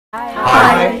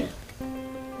Hi.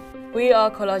 We are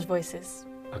Collage Voices,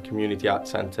 a community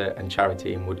arts centre and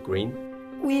charity in Wood Green.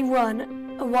 We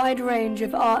run a wide range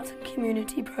of art and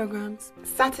community programmes.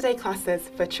 Saturday classes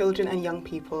for children and young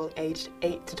people aged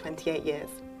 8 to 28 years.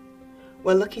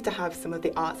 We're lucky to have some of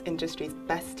the arts industry's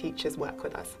best teachers work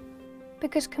with us.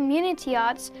 Because community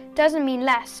arts doesn't mean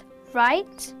less,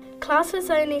 right? Classes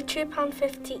are only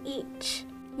 £2.50 each.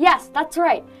 Yes, that's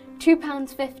right,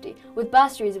 £2.50, with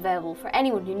bursaries available for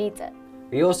anyone who needs it.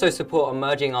 We also support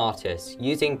emerging artists,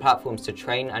 using platforms to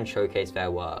train and showcase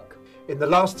their work. In the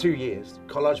last 2 years,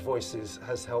 Collage Voices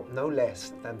has helped no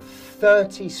less than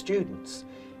 30 students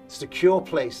secure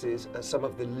places at some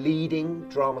of the leading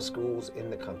drama schools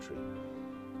in the country,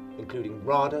 including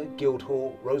RADA,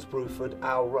 Guildhall, Rose Bruford,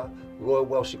 Aura, Royal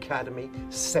Welsh Academy,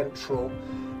 Central,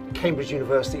 Cambridge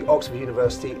University, Oxford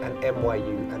University and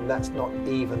NYU, and that's not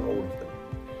even all of them.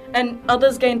 and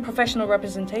others gain professional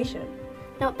representation.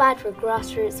 Not bad for a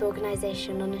grassroots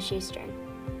organisation on a shoestring.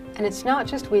 And it's not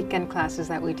just weekend classes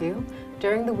that we do.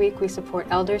 During the week, we support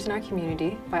elders in our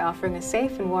community by offering a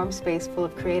safe and warm space full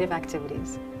of creative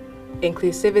activities.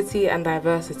 Inclusivity and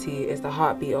diversity is the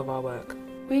heartbeat of our work.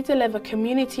 We deliver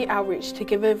community outreach to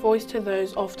give a voice to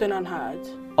those often unheard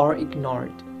or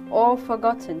ignored Or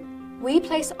forgotten. We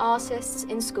place artists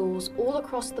in schools all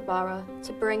across the borough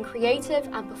to bring creative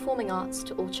and performing arts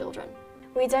to all children.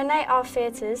 We donate our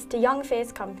theatres to young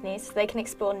theatre companies so they can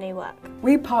explore new work.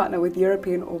 We partner with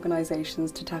European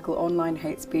organisations to tackle online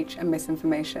hate speech and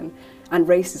misinformation and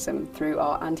racism through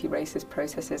our anti-racist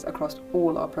processes across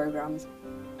all our programmes.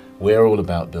 We're all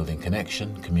about building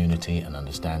connection, community and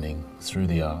understanding through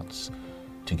the arts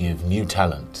to give new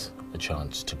talent a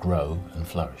chance to grow and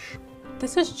flourish.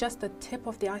 This is just the tip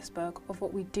of the iceberg of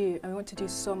what we do, and we want to do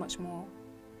so much more.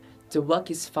 The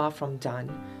work is far from done,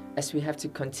 as we have to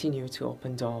continue to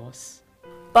open doors.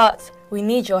 But we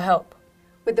need your help.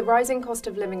 With the rising cost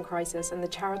of living crisis and the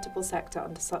charitable sector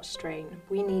under such strain,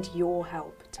 we need your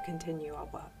help to continue our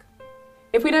work.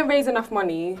 If we don't raise enough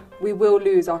money, we will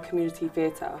lose our community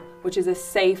theatre, which is a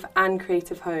safe and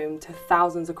creative home to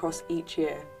thousands across each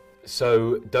year.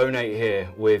 So donate here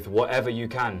with whatever you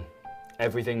can.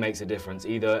 Everything makes a difference,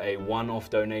 either a one-off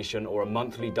donation or a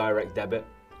monthly direct debit,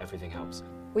 everything helps.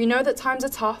 We know that times are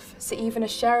tough, so even a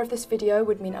share of this video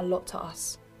would mean a lot to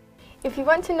us. If you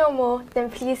want to know more,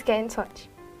 then please get in touch.